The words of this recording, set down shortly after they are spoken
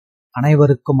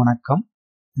அனைவருக்கும் வணக்கம்.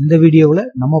 இந்த வீடியோவில்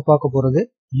நம்ம பார்க்க போறது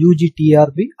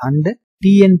ugtrbmaths and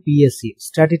tnpsc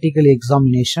statistical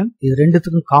examination. இது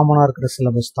ரெண்டுத்துக்கும் காமனா இருக்கிற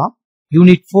சிலபஸ் தான்.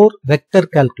 Unit 4 vector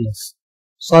calculus.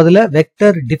 ஸோ அதுல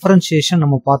வெக்டர் டிஃபரன்சியேஷன்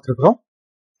நம்ம பார்த்துருக்கிறோம்.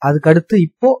 அதுக்கு அடுத்து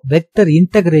இப்போ வெக்டர்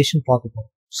இன்டகிரேஷன் பார்க்க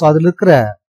போறோம். ஸோ அதுல இருக்கிற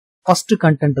ஃபர்ஸ்ட்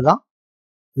கண்டென்ட் தான்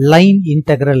லைன்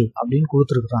இன்டகிரல் அப்படின்னு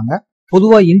கொடுத்துருக்காங்க.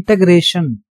 பொதுவா இன்டகிரேஷன்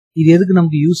இது எதுக்கு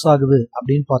நமக்கு யூஸ் ஆகுது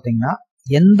அப்படின்னு பாத்தீங்கன்னா,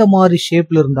 எந்த மாதிரி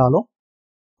ஷேப்ல இருந்தாலும்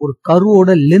ஒரு கர்வோட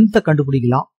லென்த்தை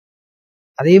கண்டுபிடிக்கலாம்.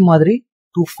 அதே மாதிரி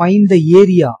to find the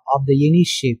area of the any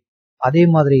shape, அதே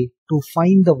மாதிரி to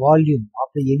find the volume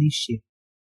of the any shape.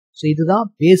 So இதுதான்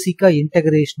பேசிக்கா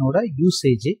இன்டகிரேஷனோட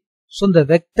யூசேஜ். ஸோ இந்த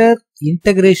வெக்டர்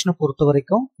இன்டகிரேஷனை பொறுத்த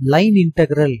வரைக்கும் லைன்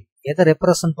இன்டகிரல் எதை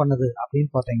ரெப்ரசன்ட் பண்ணுது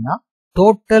அப்படின்னு பாத்தீங்கன்னா,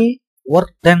 total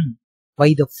work done by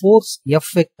the force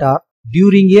F vector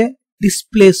during A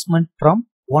displacement from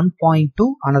one point to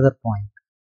another point.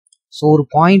 So ஒரு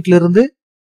பாயிண்ட்ல இருந்து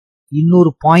இன்னொரு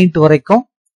பாயிண்ட் வரைக்கும்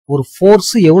ஒரு ஃபோர்ஸ்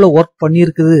எவ்வளவு ஒர்க்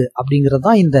பண்ணியிருக்குது அப்படிங்கிறது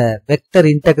தான் இந்த வெக்டர்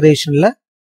இன்டகிரேஷன்ல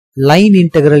லைன்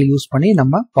இன்டகிரல் யூஸ் பண்ணி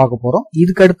நம்ம பார்க்க போறோம்.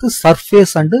 இதுக்கு அடுத்து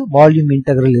சர்ஃபேஸ் அண்ட் வால்யூம்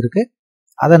இன்டகிரல் இருக்கு.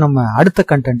 அதை நம்ம அடுத்த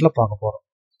கண்டென்ட்ல பார்க்க போறோம்.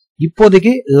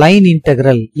 இப்போதைக்கு லைன்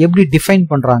இன்டகிரல் எப்படி டிஃபைன்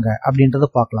பண்றாங்க அப்படின்றத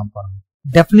பார்க்கலாம் பாருங்க.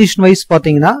 டெஃபினிஷன் வைஸ்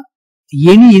பாத்தீங்கன்னா,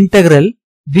 any integral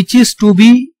which is to be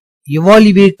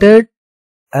evaluated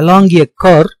along a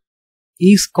curve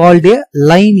is called a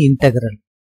line integral.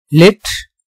 Let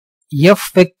f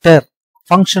vector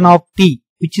function of t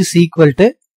which is equal to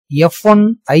f1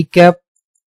 I cap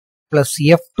plus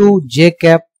f2 j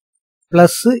cap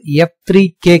plus f3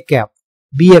 k cap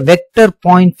be a vector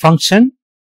point function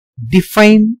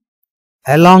defined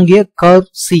along a curve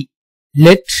C.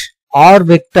 Let r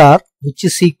vector which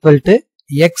is equal to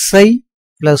xi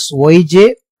plus yj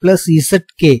plus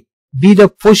zk be the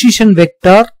position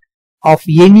vector of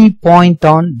any point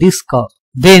on this curve.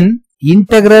 Then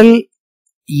integral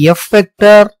f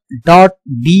vector dot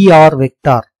dr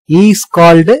vector is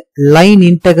called line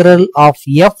integral of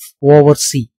f over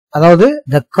c. அதாவது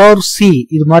the curve C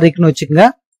இது மாதிரி இருக்குன்னு வச்சுக்கோங்க.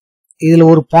 இதுல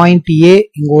ஒரு point A,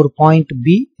 இங்க ஒரு point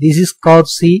B. This is curve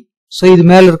C. So இது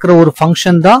மேல இருக்கிற ஒரு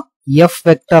ஃபங்க்ஷன் தான் f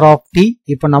vector of t.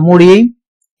 இப்ப நம்முடைய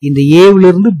இந்த ஏல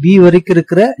இருந்து பி வரைக்கும்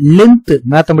இருக்கிற லென்த்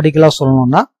மேத்தமெட்டிக்கலா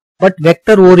சொல்லணும்னா, பட்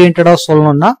வெக்டர் ஓரியன்டா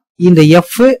சொல்லணும்னா, இந்த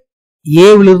எஃப்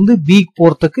ஏல இருந்து பி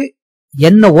போறதுக்கு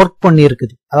என்ன ஒர்க் பண்ணி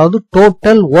இருக்குது, அதாவது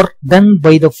total work done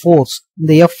by the force.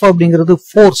 இந்த எஃப் அப்படிங்கிறது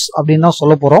ஃபோர்ஸ் அப்படின்னு தான்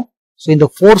சொல்ல போறோம். ஸோ இந்த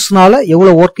ஃபோர்ஸ்னால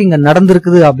எவ்வளவு ஒர்க் இங்க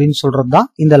நடந்திருக்குது அப்படின்னு சொல்றது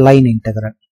தான் இந்த லைன்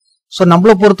இன்டகிரல். ஸோ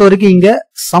நம்மளை பொறுத்த வரைக்கும் இங்க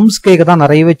சம்ஸ் கேட்க தான்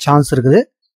நிறையவே சான்ஸ் இருக்குது.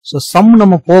 ஸோ சம்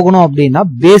நம்ம போகணும் அப்படின்னா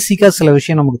பேசிக்கா சில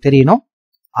விஷயம் நமக்கு தெரியணும்.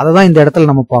 அதை தான் இந்த இடத்துல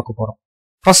நம்ம பார்க்க போறோம்.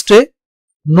 ஃபர்ஸ்ட்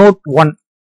நோட் 1,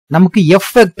 நமக்கு எஃப்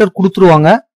வெக்டர் கொடுத்துருவாங்க.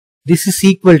 This is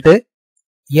equal to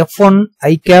f1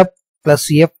 I cap plus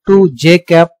f2 j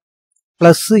cap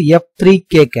plus f3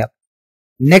 k cap.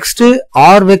 Next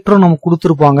R வெக்டரும் நமக்கு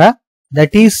கொடுத்துருப்பாங்க.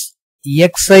 That is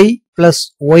xi plus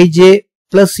yj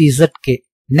plus zk.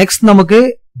 Next நமக்கு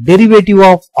derivative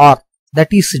of R,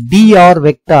 that is dr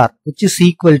vector which is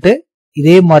equal to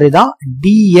இதே மாதிரி தான்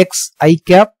dx I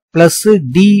cap plus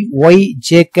dy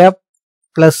j cap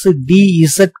plus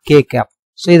dz k cap.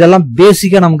 So இதெல்லாம்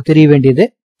பேசிக்கா நமக்கு தெரிய வேண்டியது.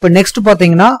 இப்ப நெக்ஸ்ட்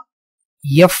பாத்தீங்கன்னா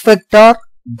f vector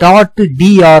dot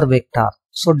dr vector.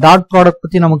 So dot product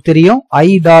பத்தி நமக்கு தெரியும். I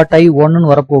டாட் I 1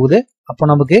 வரப்போகுது. அப்போ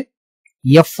நமக்கு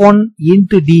f1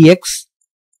 into dx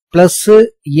plus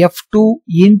f2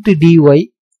 into dy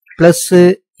plus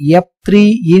f3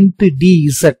 into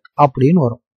dz அப்படின்னு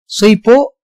வரும். ஸோ இப்போ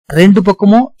ரெண்டு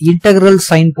பக்கமும் இன்டகிரல்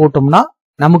சைன் போட்டோம்னா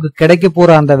நமக்கு கிடைக்க போற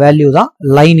அந்த வேல்யூ தான்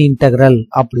லைன் இன்டகிரல்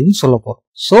அப்படின்னு சொல்ல போறோம்.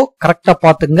 சோ கரெக்டா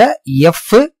பாத்துங்க,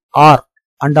 F R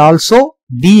and also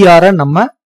TR நம்ம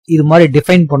இது மாதிரி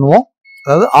டிஃபைன் பண்ணுவோம்.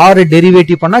 அதாவது ஆர்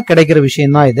டெரிவேட்டிவ் பண்ணா கிடைக்கிற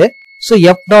விஷயம் தான் இது. சோ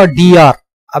எஃப் டாட் டிஆர்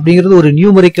அப்படிங்கிறது ஒரு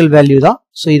நியூமரிக்கல் வேல்யூ தான்.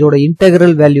 சோ இதோட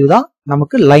இன்டகிரல் வேல்யூ தான்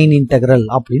நமக்கு லைன் இன்டகிரல்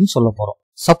அப்படின்னு சொல்ல போறோம்.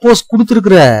 சப்போஸ்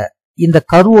கொடுத்திருக்கிற இந்த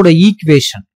கர்வோட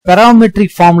ஈக்குவேஷன்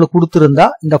பெராமெட்ரிக் ஃபார்ம்ல கொடுத்திருந்தா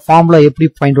இந்த ஃபார்ம்ல எப்படி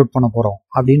ஃபைண்ட் அவுட் பண்ண போறோம்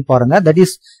அப்படின்னு பாருங்க. தட்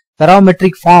இஸ்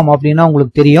parametric form அப்படின்னா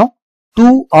உங்களுக்கு தெரியும்,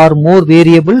 2 or more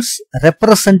variables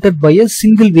represented by a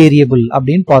single variable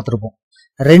அப்படின்னு பார்த்திருப்போம்.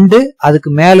 ரெண்டு அதுக்கு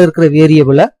மேல இருக்கிற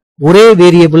வேரியபிள ஒரே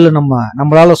வேரியபிள்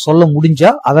நம்மளால சொல்ல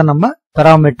முடிஞ்சா அதை நம்ம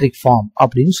parametric form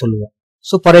அப்படின்னு சொல்லுவோம்.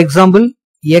 So for example,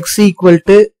 x equal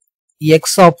to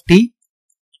x of t,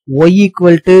 y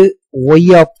equal to y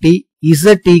of t,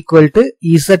 z equal to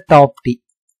z of t.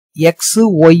 x,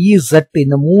 y, z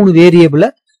இந்த மூணு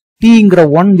வேரியபிள tங்கிற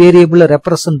ஒன் வேரியபிள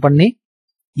ரெப்ரசன்ட் பண்ணி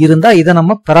இருந்தா இதை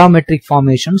நம்ம பெராமெட்ரிக்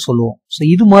ஃபார்மேஷன் சொல்லுவோம். சோ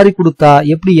இது மாதிரி கொடுத்தா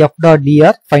எப்படி f dot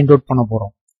dr find out பண்ண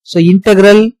போறோம். சோ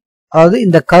இன்டகிரல் அதாவது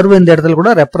இந்த கர்வ் இந்த இடத்துல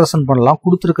கூட ரெப்ரசன்ட் பண்ணலாம்.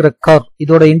 கொடுத்திருக்கிற கர்வ்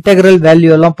இதோட இன்டெகிரல்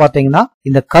வேல்யூ எல்லாம் பாத்தீங்கன்னா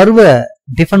இந்த கர்வை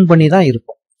டிஃபைன் பண்ணி தான்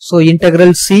இருக்கும். So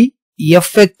integral C f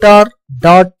vector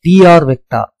dot dr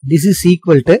vector, this is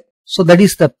equal to, so that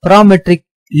is the parametric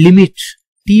limit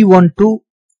t1 to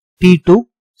t2.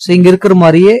 so இங்க இருக்கிற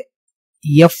மாதிரியே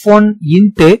f1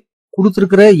 into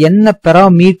கொடுத்திருக்கிற என்ன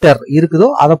parameter இருக்குதோ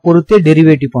அதை பொறுத்தே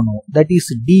டெரிவேட்டிவ் பண்ணுவோம். that is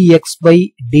dx by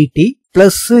dt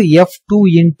plus f2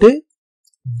 into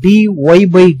dy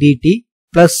by dt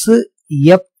plus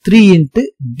f3 into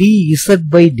dz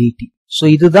by dt. so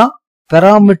இதுதான்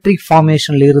parametric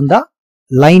formationல இருந்தா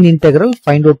லைன் இன்டெகிரல்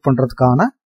ஃபைண்ட் அவுட் பண்றதுக்கான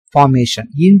ஃபார்மேஷன்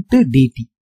இன்டு டிடி.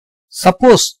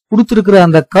 சப்போஸ் கொடுத்திருக்கிற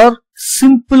அந்த கர்வ்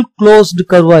சிம்பிள் க்ளோஸ்டு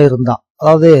கர்வா இருந்தா,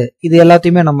 அதாவது இது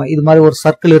எல்லாத்தையுமே நம்ம இது மாதிரி ஒரு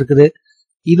சர்க்கிள் இருக்குது,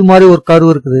 இது மாதிரி ஒரு கர்வ்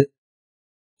இருக்குது,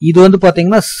 இது வந்து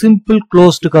பாத்தீங்கன்னா சிம்பிள்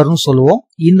க்ளோஸ்டு கர்வ்னு சொல்லுவோம்.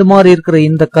 இந்த மாதிரி இருக்கிற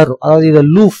இந்த கர்வ், அதாவது இதை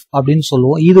லூப் அப்படின்னு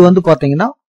சொல்லுவோம். இது வந்து பாத்தீங்கன்னா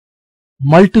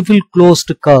மல்டிபிள்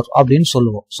க்ளோஸ்டு கர்வ் அப்படின்னு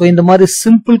சொல்லுவோம். சோ இந்த மாதிரி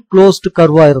சிம்பிள் க்ளோஸ்டு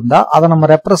கர்வா இருந்தா அதை நம்ம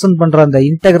ரெப்ரசன்ட் பண்ற அந்த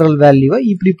இன்டெகிரல் வேல்யூவை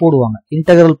இப்படி போடுவாங்க.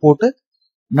 இன்டெகிரல் போட்டு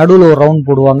நடுவுல ஒரு ரவுண்ட்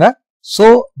போடுவாங்க. So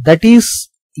that is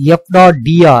f dot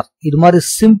dr. இது மாதிரி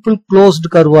சிம்பிள்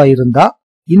க்ளோஸ்டு கர்வா இருந்தா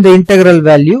இந்த இன்டெகிரல்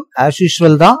வேல்யூ as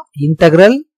usual தான்.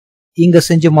 இன்டெகிரல் இங்க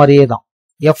செஞ்ச மாதிரியே தான்.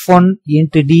 f1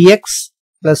 into dx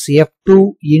plus f2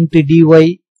 into dy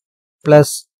plus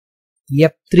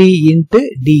f3 into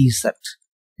dz.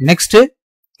 Next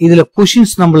இதுல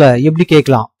क्वेश्चंस நம்மள எப்படி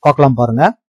கேட்கலாம் பார்க்கலாம் பாருங்க.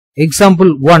 Example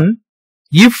 1,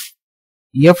 if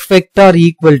f vector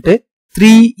equal to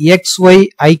 3xy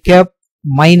i cap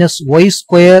minus y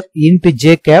square into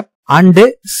j cap and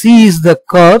c is the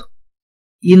curve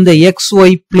in the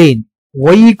xy plane,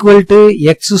 y equal to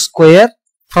x square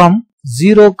from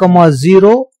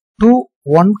 0,0 to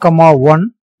 1,1,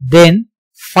 then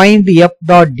find f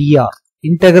dot dr.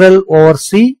 integral over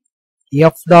c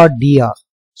f dot dr.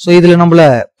 So இதுல நம்மள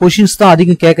questions தான்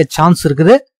அதிகம் கேட்க chance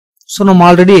இருக்குது. So நம்ம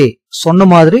already சொன்ன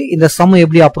மாதிரி இந்த சம்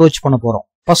எப்படி அப்ரோச் பண்ண போறோம்.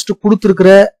 ஃபர்ஸ்ட் கொடுத்திருக்கிற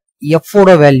f ஓட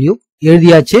வேல்யூ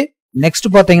எழுதியாச்சு. நெக்ஸ்ட்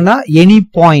பாத்தீங்கன்னா any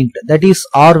point that is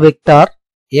r vector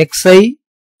xi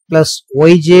plus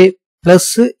yj plus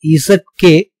zk.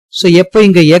 So எப்ப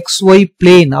இங்க xy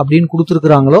பிளேன் அப்படின்னு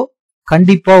கொடுத்திருக்காங்களோ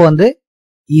கண்டிப்பா வந்து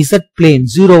z பிளேன்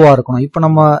 0வா இருக்கணும். இப்ப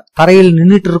நம்ம தரையில்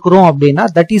நின்னுட்டு இருக்கிறோம் அப்படின்னா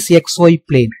தட் இஸ் xy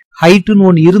பிளேன். ஹைட்னு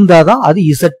ஒன்னு இருந்தாதான் அது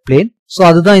z பிளேன். சோ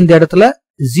அதுதான் இந்த இடத்துல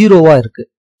 0வா இருக்கு.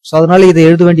 சோ அதனால இதை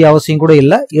எழுத வேண்டிய அவசியம் கூட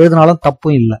இல்ல, எழுதினாலும்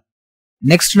தப்பும் இல்ல.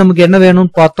 நெக்ஸ்ட் நமக்கு என்ன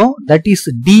வேணும்னு பார்த்தோம். That is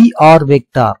dr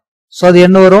vector. So அது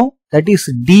என்ன வரும்? That is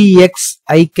dx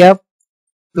i cap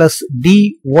plus dy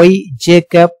j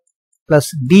cap plus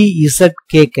dz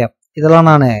k cap. இதெல்லாம்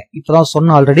நான் இப்பதான்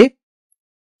சொன்னேன் ஆல்ரெடி.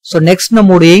 சோ நெக்ஸ்ட்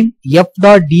நம்முடைய f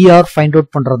dot dr find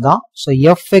out பண்றதுதான். So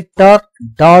f vector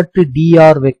dot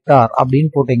dr vector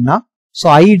அப்படின்னு போட்டீங்கன்னா சோ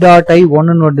i டாட் i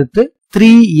 1 எடுத்து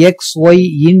 3xy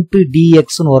into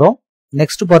dx னு வரும்.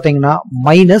 நெக்ஸ்ட் பாத்தீங்கன்னா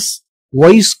minus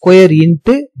y square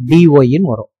into dy னு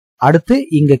வரும். அடுத்து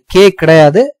இங்க k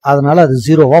கிடையாது, அதனால அது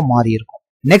 0வா மாறி இருக்கும்.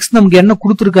 நெக்ஸ்ட் நமக்கு என்ன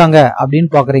கொடுத்திருக்காங்க அப்படின்னு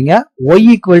பாக்குறீங்க. y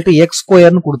equal to x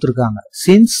ஸ்கொயர்னு கொடுத்திருக்காங்க.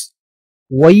 Since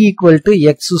y equal to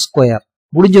x square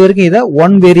முடிஞ்ச வரைக்கும் இதை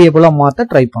 1 வேரியபிளா மாத்த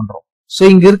ட்ரை பண்றோம். சோ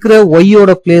இங்க இருக்கிற y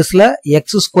ஓட பிளேஸ்ல x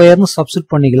ஸ்கொயர்னு சப்ஸ்டிட்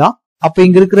பண்ணிக்கலாம். அப்ப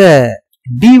இங்க இருக்கிற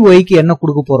dy க்கு என்ன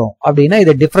கொடுக்க போறோம் அப்படின்னா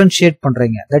இதை டிஃபரன்ஷியேட்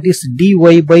பண்றீங்க. That is dy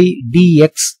by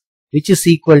dx which is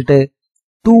equal to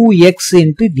 2x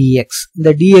into dx. இந்த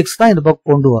dx தான் இந்த பக்கம்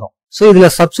கொண்டு வரும். சோ இதுல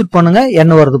சப்ஸ்டிட் பண்ணுங்க,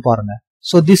 என்ன வருது பாருங்க.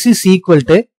 So this is equal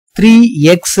to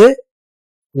 3x,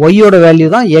 y ஓட வேல்யூ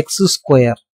தான் x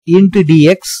square into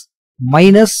dx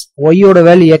minus y ஓட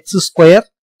வேல்யூ x ஸ்கொயர்.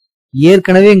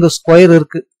 ஏற்கனவே இங்க ஸ்கொயர்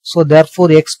இருக்கு. So therefore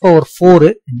x power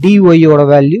 4 dy ஓட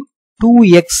value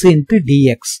 2x into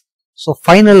dx. So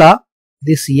ஃபைனலா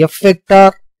this f vector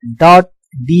dot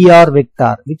dr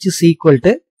vector which is equal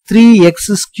to 3x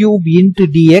cube into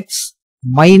dx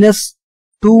minus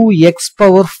 2x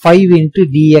power 5 into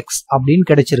dx அப்படின்னு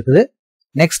கிடைச்சிருக்குது.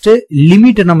 Next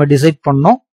limit நம்ம decide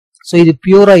பண்ணோம். So இது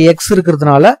பியூரா x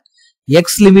இருக்கிறதுனால x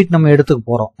limit நம்ம எடுத்துக்க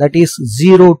போறோம். That is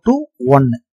 0 to 1.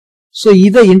 சோ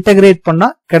இதை இன்டகிரேட் பண்ணா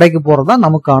கிடைக்க போறதா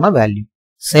நமக்கான வேல்யூ.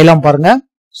 செய்யலாம் பாருங்க.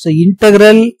 So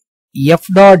integral f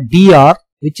dot dr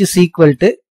which is equal to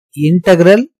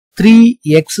integral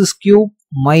 3x cube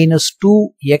minus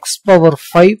 2x power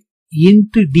 5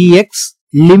 into dx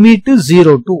limit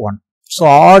 0 to 1. So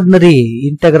ordinary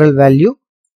integral value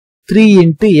 3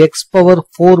 into x power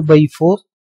 4 by 4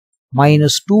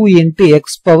 minus 2 into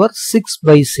x power 6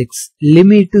 by 6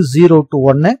 limit 0 to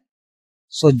 1.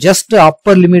 So just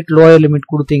upper limit lower limit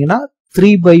கொடுத்தீங்கன்னா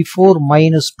 3 by 4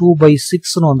 minus 2 by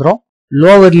 6 வந்துரும்.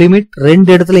 lower limit ரெண்டு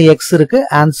இடத்துல x இருக்கு,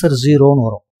 answer 0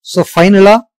 வரும். So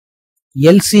finally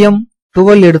LCM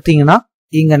 12 எடுத்தீங்கன்னா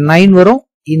இங்க 9 வரும்,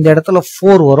 இந்த இடத்துல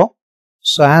 4 வரும்.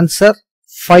 சோ ஆன்சர்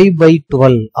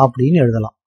 5/12 அப்படின்னு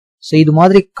எழுதலாம். சோ இது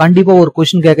மாதிரி கண்டிப்பா ஒரு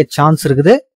கொஸ்டின் கேட்க சான்ஸ்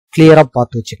இருக்குது, கிளியரா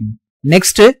பார்த்து வச்சுக்கணும்.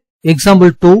 Next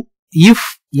example 2, if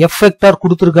f vector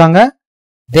கொடுத்திருக்காங்க,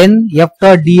 தென் f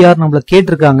டாட் dr நம்மள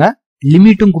கேட்டிருக்காங்க,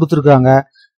 லிமிட்டும் கொடுத்திருக்காங்க,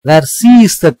 வேர் c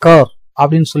is the curve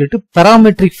அப்படின்னு சொல்லிட்டு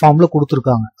parametric ஃபார்ம்ல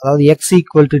கொடுத்திருக்காங்க. அதாவது x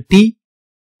equal to t,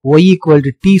 y equal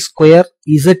to t square,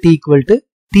 z equal to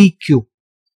t cube.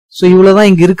 So இவ்வளவுதான்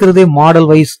இங்க இருக்கிறதே மாடல்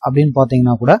வைஸ் அப்படின்னு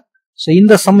பாத்தீங்கன்னா கூட. சோ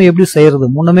இந்த சம் எப்படி செய்யறது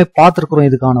முன்னமே பார்த்திருக்கிறோம்,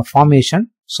 இதுக்கான ஃபார்மேஷன்.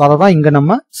 சோ அதை தான் இங்க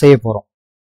நம்ம செய்ய போறோம்.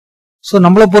 சோ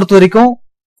நம்மளை பொறுத்த வரைக்கும்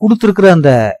கொடுத்திருக்கிற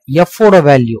அந்த f ஓட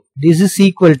value this is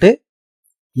equal to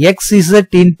xz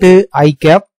into I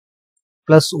cap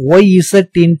plus yz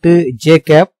into j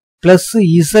cap plus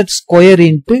z square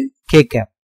into k cap.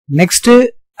 Next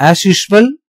as usual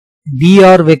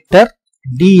dr vector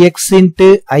dx into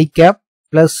I cap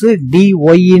plus dy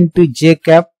into j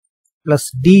cap plus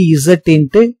dz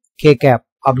into k cap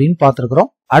அப்படின்னு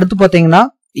பார்த்திருக்கிறோம். அடுத்து பாத்தீங்கன்னா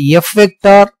f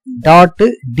vector dot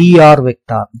dr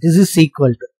vector this is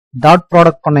equal to dot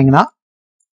product பண்ணீங்கன்னா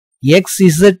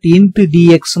xz into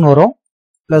dx னு வரும்,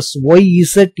 plus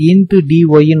yz into dy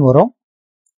னு வரும்,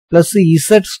 plus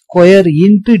z square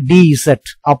into dz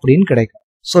அப்படின்னு கிடைக்கும்.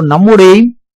 சோ நம்முடைய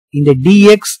இந்த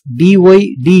dx dy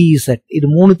dz இது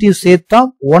மூணுத்தையும் சேர்த்தா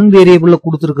ஒன் வேரியபிள்ல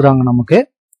கொடுத்திருக்காங்க நமக்கு.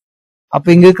 அப்ப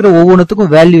இங்க இருக்கிற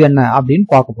ஒவ்வொன்றுத்துக்கும் வேல்யூ என்ன அப்படின்னு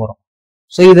பார்க்க போறோம்.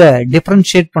 சோ இத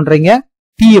டிஃபரன்ஷியேட் பண்றீங்க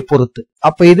t பொறுத்து.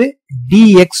 அப்ப இது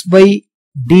dx by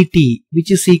dt which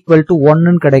is equal to 1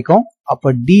 ன்னு கிடைக்கும்.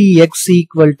 அப்ப dx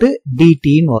equal to dt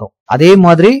ன்னு வரும். அதே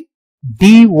மாதிரி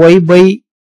dy by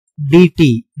dt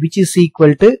which is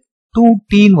equal to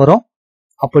 2t ன்னு வரும்.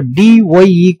 அப்ப dy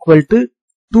equal to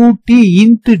 2t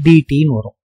into dt ன்னு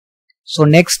வரும். So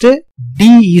next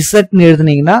dz ன்னு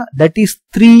எழுதுனீங்கன்னா that is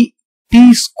 3t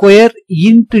square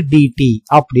into dt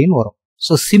அப்படின்னு வரும்.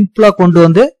 So சிம்பிளா கொண்டு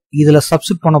வந்து இதுல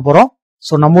சப்ஸ்டிட் பண்ண போறோம்.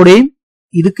 So நம்முடைய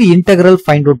இதுக்கு இன்டெகிரல்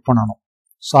ஃபைண்ட் அவுட் பண்ணணும்.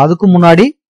 சோ அதுக்கு முன்னாடி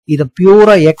இத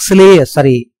பியூரா xலயே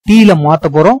t ல மாத்த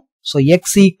போறோம். So x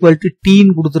equal to t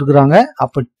ன்னு கொடுத்திருக்காங்க.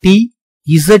 அப்ப t,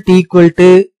 z equal to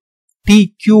t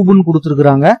cube ன்னு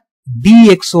கொடுத்திருக்காங்க.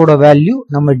 dx ஓட வேல்யூ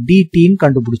நம்ம dt ன்னு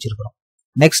கண்டுபிடிச்சிருக்கோம்.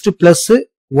 நெக்ஸ்ட் பிளஸ்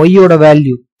y ஓட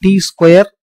வேல்யூ t ஸ்கொயர்,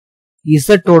 z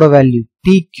ஓட வேல்யூ t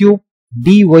cube,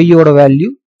 dy ஓட value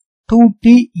 2t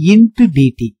into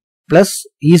dt plus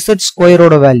z square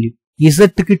ஓட வேல்யூ z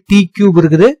க்கு t cube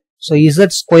இருக்குது. சோ z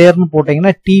ஸ்கொயர் னு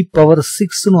போட்டீங்கன்னா t பவர்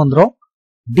 6 னு வந்துரும்.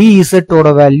 dz ஓட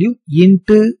value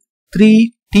into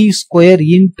 3t square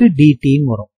into dt னு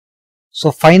வரும். சோ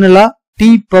ஃபைனலா t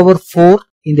பவர் 4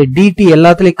 இந்த dt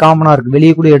எல்லாத்துலயும் காமனா இருக்கு,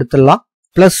 வெளியே கூட எடுத்துடலாம்.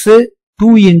 Plus 2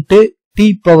 into t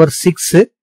power 6,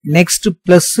 next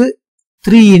plus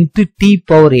 3 into t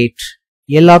power 8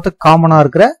 எல்லாத்துக்கும் காமனா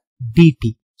இருக்கிற dt.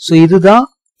 சோ இதுதான்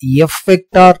f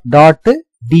vector dot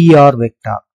dr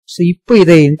vector. So இப்போ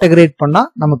இதை இன்டகிரேட் பண்ணா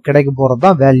நமக்கு கிடைக்க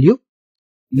போறதுதான் வேல்யூ.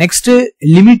 நெக்ஸ்ட்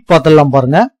லிமிட் பார்த்தலாம்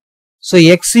பாருங்க. சோ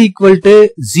x ஈக்குவல் டு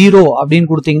 0 அப்படின்னு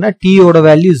கொடுத்தீங்கன்னா t ஓட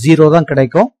வேல்யூ 0 தான்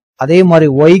கிடைக்கும். அதே மாதிரி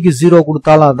y க்கு 0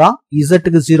 கொடுத்தாலும் அதான், z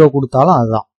க்கு 0 கொடுத்தாலும்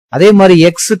அதுதான். அதே மாதிரி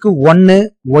x க்கு 1,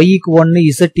 y க்கு 1,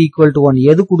 z ஈக்குவல் டு 1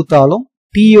 எது கொடுத்தாலும்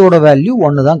t ஓட வேல்யூ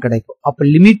 1 தான் கிடைக்கும். அப்ப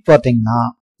லிமிட் பாத்தீங்கன்னா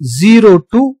 0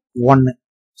 to 1.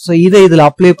 சோ இதை இதுல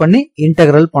அப்ளை பண்ணி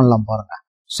இன்டகிரல் பண்ணலாம் பாருங்க.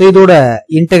 சோ இதோட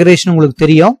இன்டகிரேஷன் உங்களுக்கு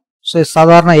தெரியும். சோ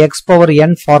சாதாரண x பவர்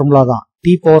n ஃபார்முலா தான். t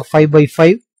power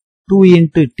 5/5, 2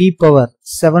 into t power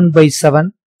 7/7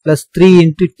 plus 3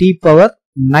 into t power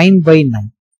 9/9.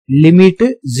 Limit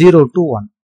 0 to 1.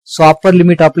 So upper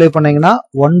limit apply பண்ணீங்கன்னா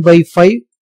 1/5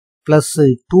 plus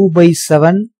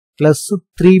 2/7 plus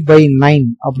 3/9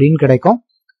 அப்படின்னு கிடைக்கும்.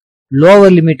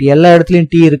 லோவர் லிமிட் எல்லா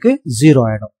இடத்துலயும் t இருக்கு, 0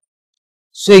 ஆயிடும்.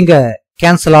 சோ இங்க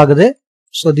கேன்சல் ஆகுது.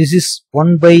 சோ திஸ் இஸ்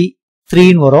 1/3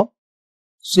 ன்னு வரும்.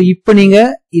 சோ இப்போ நீங்க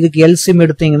இதுக்கு எல்சிஎம்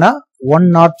எடுத்தீங்கன்னா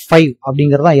 105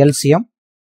 அப்படிங்கறதா எல்சிஎம்.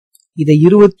 இதை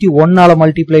 21ஆல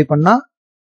மல்டிப்ளை பண்ணா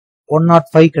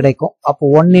 105 கிடைக்கும். அப்போ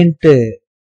 1 into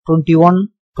 21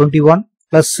 21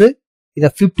 பிளஸ் இதை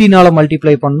 15ஆல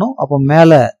மல்டிப்ளை பண்ணும். அப்போ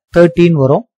மேல 13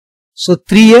 வரும். சோ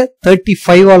 3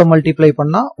 35ஆல மல்டிப்ளை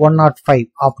பண்ணா 105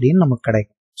 அப்படின்னு நமக்கு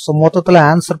கிடைக்கும். சோ மொத்தத்துல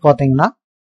ஆன்சர் பாத்தீங்கன்னா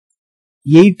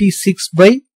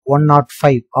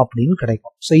 86/105 அப்படின்னு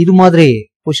கிடைக்கும். சோ இது மாதிரி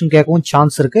क्वेश्चन கேட்கவும்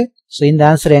சான்ஸ் இருக்கு. சோ இந்த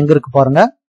ஆன்சர் எங்க இருக்கு பாருங்க.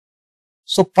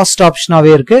 சோ ஃபர்ஸ்ட்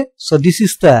ஆப்ஷனாவே இருக்கு. So this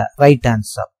is the right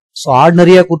answer. So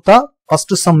ஆர்டினரியா கொடுத்தா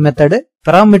ஃபர்ஸ்ட் சம் மெத்தட்,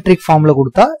 பாராமெட்ரிக் ஃபார்ம்ல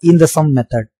கொடுத்தா இந்த சம்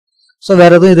மெத்தட். சோ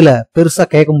வேற எதுவும் இதுல பெருசா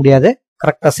கேட்க முடியாது,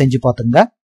 கரெக்டா செஞ்சு பாத்துங்க.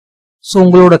 சோ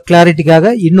உங்களோட கிளாரிட்டிக்காக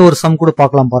இன்னொரு சம் கூட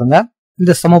பார்க்கலாம் பாருங்க.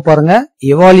 இந்த சம பாருங்க,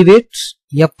 evaluate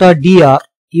f dot dr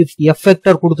if f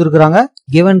vector கொடுத்திருக்காங்க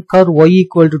given curve y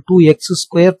equal to 2x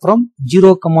square from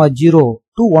 0, 0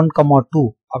 to 1, 2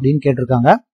 அப்படின்னு கேட்டிருக்காங்க.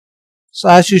 So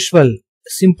as usual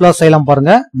சிம்பிளா செய்யலாம்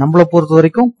பாருங்க. நம்மள பொறுத்த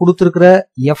வரைக்கும் கொடுத்திருக்கிற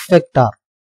f vector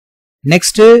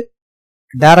நெக்ஸ்ட்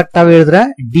டைரக்டாவே எழுதுறேன்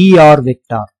dr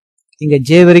vector. இங்க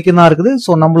j வரைக்கும் தான் இருக்குது.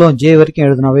 சோ நம்மளும் j வரைக்கும்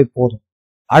எழுதினாவே போதும்.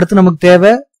 அடுத்து நமக்கு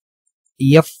தேவை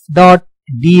f dot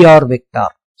dr vector.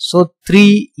 So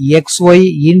 3xy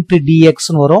into dx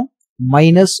னு வரும்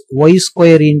minus y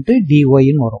square into dy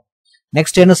னு வரும்.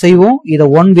 நெக்ஸ்ட் என்ன செய்வோம், இத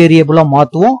 1 வேரியபிளா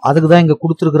மாத்துவோம். அதுக்கு தான் இங்க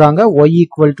கொடுத்திருக்காங்க y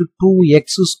equal to 2x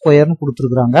square னு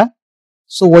கொடுத்திருக்காங்க.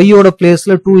 சோ y ஓட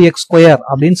பிளேஸ்ல 2x square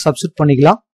அப்படின்னு சப்ஸ்டிட்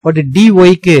பண்ணிக்கலாம். பட் dy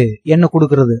க்கு என்ன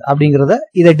கொடுக்கிறது அப்படிங்கறத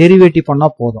இத டெரிவேட்டிவ் பண்ணா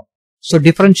போதும். So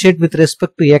differentiate with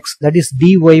respect to x, that is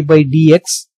dy by dx.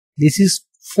 This is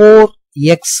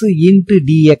 4x into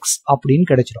dx அப்படின்னு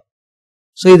கிடைச்சிடும்.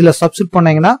 So இதுல சப்ஸ்டிட்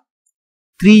பண்ணீங்கன்னா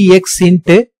 3x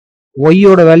into y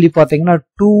ஓட வேல்யூ பாத்தீங்கன்னா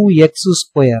 2x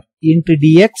square into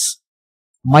dx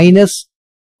minus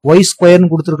y square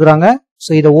னு கொடுத்திருக்காங்க.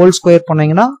 So இத ஹோல் ஸ்கொயர்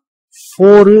பண்ணீங்கன்னா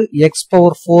 4x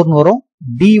power 4 னு வரும்.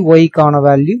 dy கான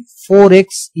வேல்யூ 4x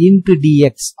into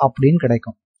dx அப்படின்னு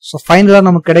கிடைக்கும். So ஃபைனலா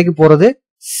நமக்கு கிடைக்க போறது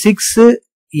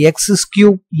 6x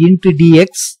cube into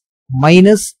dx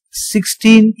minus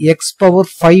 16x power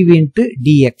 5 into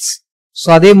dx. So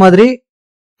அதே மாதிரி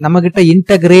நம்ம கிட்ட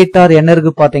இன்டகிரேட்டர் என்ன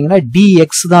இருக்கு பாத்தீங்கன்னா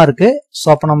dx தான் இருக்கு. சோ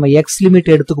அப்ப நம்ம x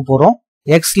லிமிட் எடுத்துக்க போறோம்.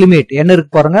 x லிமிட் என்ன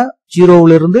இருக்கு பாருங்க,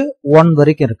 0ல இருந்து 1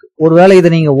 வரைக்கும் இருக்கு. ஒருவேளை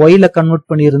இதை நீங்க y ல கன்வெர்ட்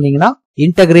பண்ணி இருந்தீங்கன்னா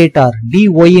இன்டகிரேட்டர் dy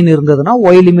ன்னு இருந்ததுன்னா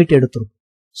y லிமிட் எடுத்துரும்.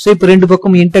 சோ இப்ப ரெண்டு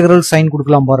பக்கம் இன்டகிரல் சைன்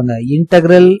கொடுக்கலாம் பாருங்க.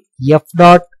 Integral f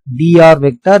dot dr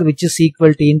vector which is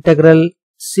equal to integral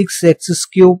 6x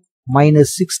cube minus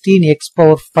 16x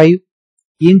power 5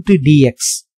 into dx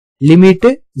limit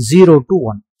 0 to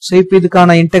 1. So இப்ப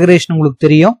இதுக்கான இன்டகிரேஷன் உங்களுக்கு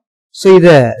தெரியும். சோ இத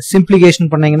சிம்பிளிகேஷன்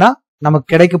பண்ணீங்கன்னா நமக்கு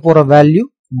கிடைக்க போற வேல்யூ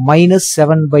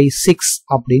 -7/6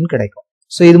 அப்படின்னு கிடைக்கும்.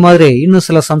 சோ இது மாதிரி இன்னும்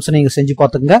சில சம்ஸ் நீங்க செஞ்சு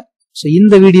பாத்துங்க. சோ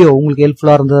இந்த வீடியோ உங்களுக்கு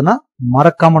ஹெல்ப்ஃபுல்லா இருந்ததுன்னா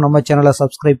மறக்காம நம்ம சேனலை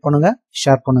சப்ஸ்கிரைப் பண்ணுங்க,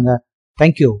 ஷேர் பண்ணுங்க.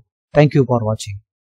 தேங்க்யூ ஃபார் வாட்சிங்.